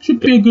should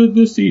be a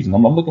good season.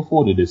 I'm looking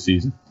forward to this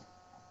season.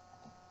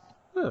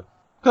 Yeah,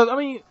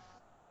 because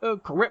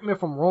correct me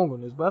if I'm wrong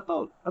on this, but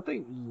I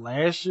think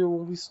last year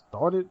when we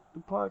started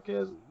the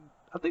podcast,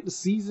 I think the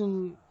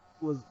season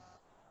was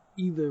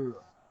either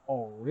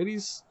already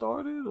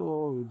started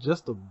or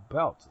just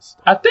about to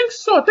start. I think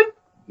so. I think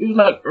it was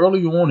like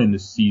early on in the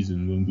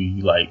season when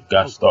we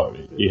got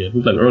started. Yeah, it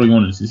was like early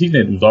on in the season.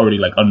 It was already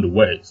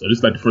underway. So this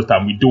is like the first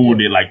time we doing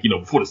it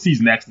before the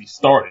season actually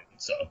started.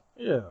 So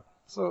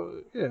So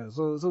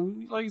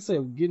like you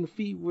said, getting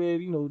feet wet,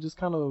 just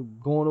kind of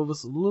going over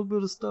a little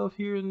bit of stuff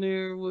here and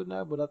there and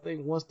whatnot. But I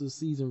think once the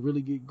season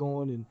really get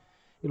going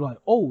and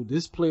oh,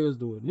 this player's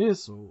doing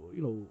this, or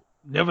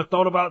never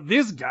thought about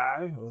this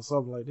guy or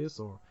something like this,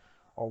 or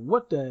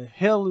what the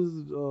hell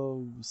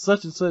is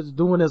such and such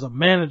doing as a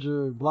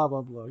manager, blah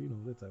blah blah,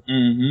 that type of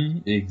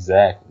thing.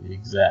 Exactly.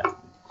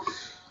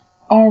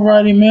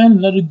 Alrighty, man,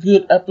 another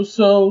good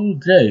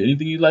episode. Jay,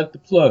 anything you'd like to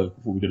plug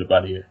before we get up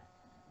out of here?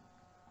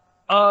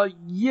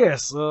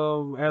 Yes.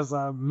 As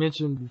I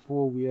mentioned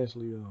before we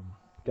actually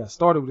got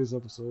started with this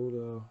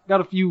episode,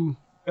 got a few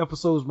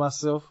episodes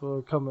myself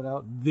coming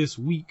out this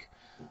week,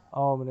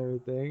 and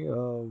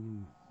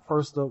everything.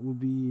 First up will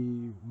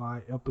be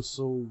my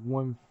episode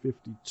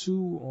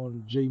 152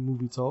 on J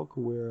Movie Talk,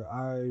 where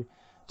I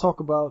talk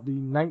about the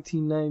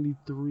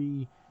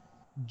 1993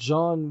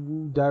 John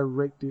Woo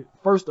directed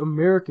first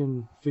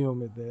American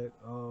film at that,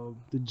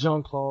 the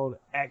Jean-Claude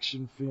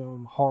action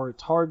film Hard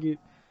Target.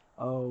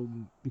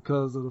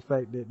 Because of the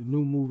fact that the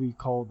new movie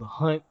called The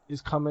Hunt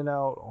is coming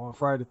out on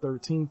Friday the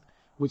 13th,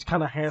 which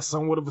kind of has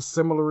somewhat of a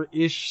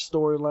similar-ish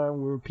storyline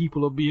where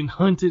people are being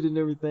hunted and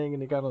everything,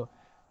 and they gotta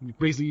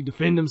basically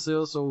defend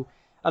themselves. So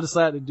I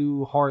decided to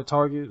do Hard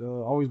Target.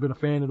 Always been a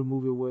fan of the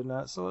movie and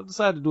whatnot, so I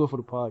decided to do it for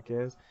the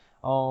podcast.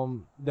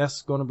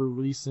 That's gonna be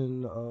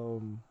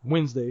releasing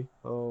Wednesday,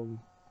 even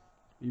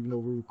though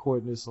we're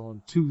recording this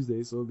on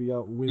Tuesday, so it'll be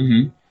out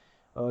Wednesday.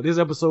 This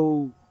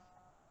episode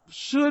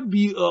should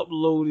be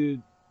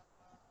uploaded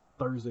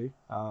Thursday.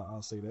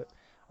 I'll say that.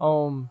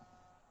 Or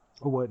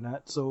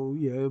whatnot. So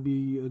yeah, it'll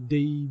be a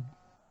day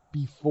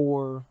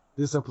before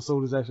this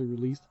episode is actually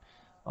released.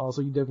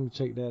 So you definitely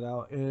check that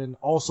out. And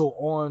also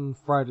on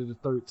Friday the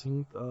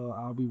 13th,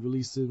 I'll be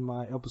releasing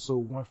my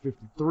episode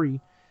 153,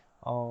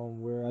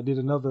 where I did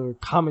another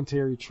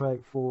commentary track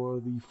for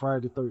the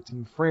Friday the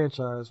 13th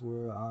franchise,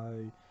 where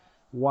I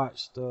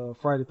watched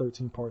Friday the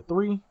 13th Part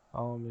 3.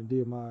 And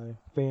did my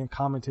fan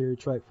commentary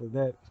track for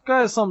that.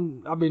 It's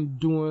something I've been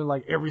doing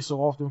every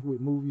so often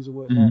with movies or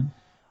whatnot.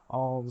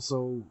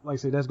 So like I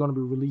said, that's going to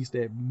be released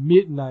at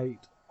midnight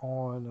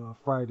on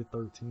Friday the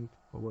 13th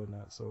or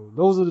whatnot. So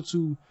those are the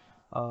two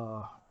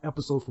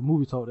episodes for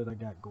Movie Talk that I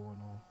got going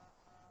on.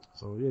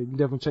 So yeah, you can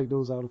definitely check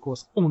those out, of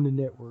course, on the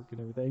network and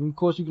everything. And of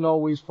course, you can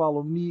always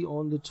follow me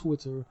on the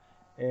Twitter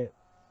at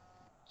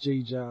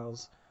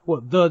Giles.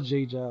 Well, the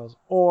J Giles,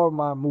 or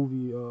my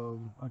movie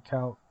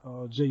account,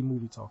 J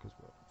Movie Talk as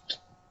well.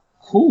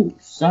 Cool.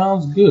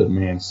 Sounds good,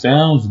 man.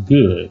 Sounds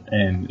good.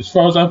 And as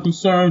far as I'm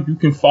concerned, you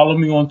can follow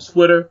me on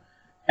Twitter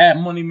at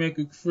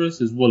MoneyMaker Chris,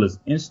 as well as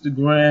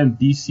Instagram,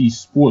 DC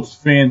Sports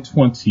Fan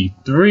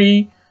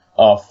 23.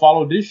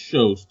 Follow this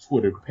show's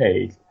Twitter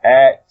page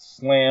at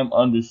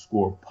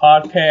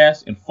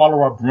slam_podcast, and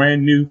follow our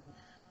brand new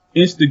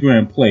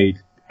Instagram page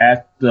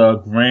at the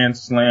Grand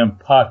Slam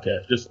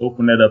Podcast. Just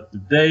open that up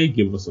today.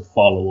 Give us a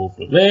follow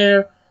over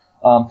there.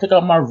 Check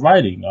out my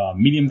writing,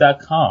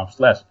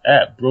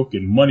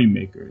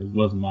 medium.com/@brokenmoneymaker, as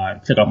well as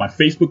check out my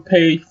Facebook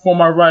page for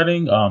my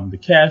writing, the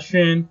Cash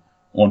In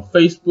on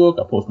Facebook.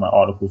 I post my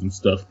articles and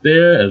stuff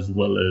there, as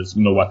well as,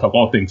 I talk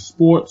all things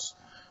sports,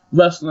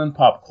 wrestling,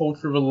 pop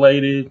culture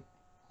related.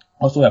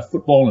 Also have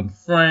Football and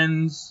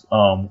Friends,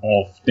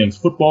 all things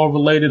football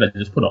related. I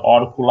just put an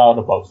article out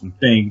about some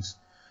things,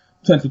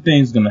 plenty of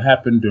things going to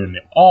happen during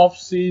the off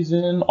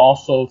season.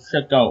 Also,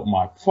 check out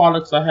my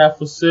products I have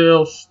for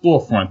sale,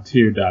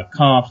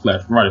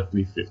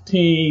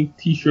 storefrontier.com/writer315,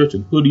 t-shirts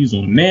and hoodies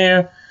on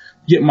there.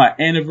 Get my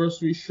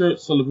anniversary shirt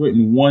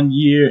celebrating 1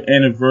 year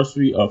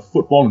anniversary of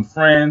Football and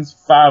Friends.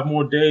 5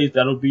 more days.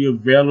 That'll be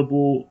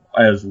available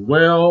as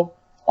well.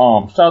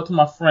 Shout out to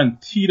my friend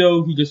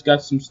Tito. He just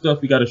got some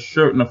stuff. He got a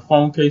shirt and a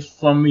phone case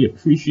from me.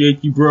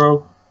 Appreciate you,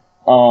 bro.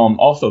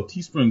 Also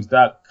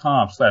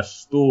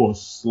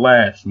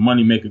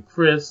teesprings.com/store/moneymaker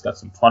Chris. Got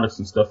some products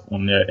and stuff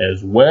on there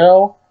as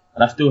well.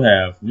 And I still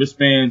have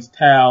wristbands,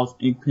 towels,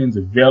 ink pens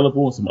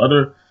available, and some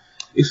other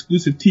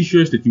exclusive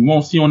t-shirts that you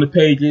won't see on the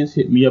pages.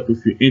 Hit me up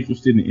if you're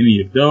interested in any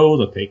of those.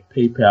 I'll take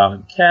PayPal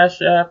and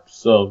Cash App.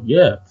 So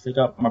yeah, check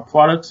out my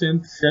products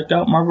and check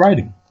out my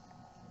writing.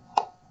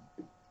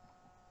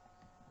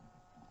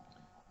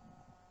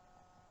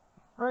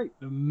 Right,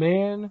 the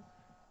man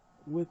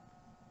with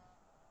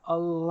a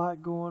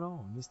lot going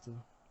on, Mr.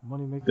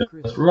 Moneymaker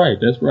Chris. That's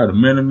right. A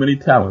man of many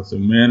talents.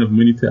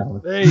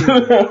 Hey.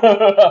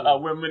 I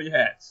wear many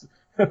hats.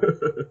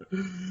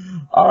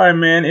 All right,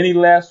 man. Any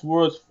last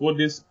words for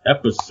this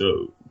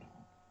episode?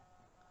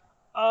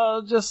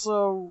 Just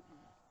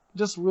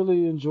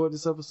really enjoyed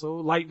this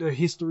episode. Like the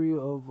history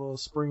of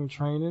spring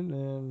training,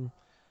 and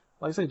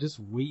like I said, just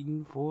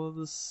waiting for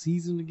the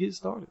season to get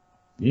started.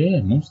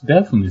 Yeah, most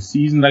definitely.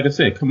 Season, like I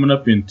said, coming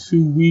up in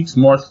 2 weeks,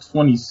 March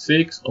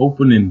 26th,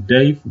 opening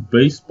day for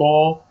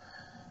baseball.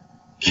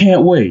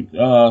 Can't wait.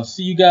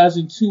 See you guys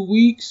in 2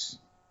 weeks.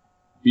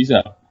 Peace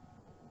out.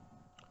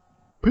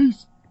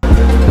 Peace.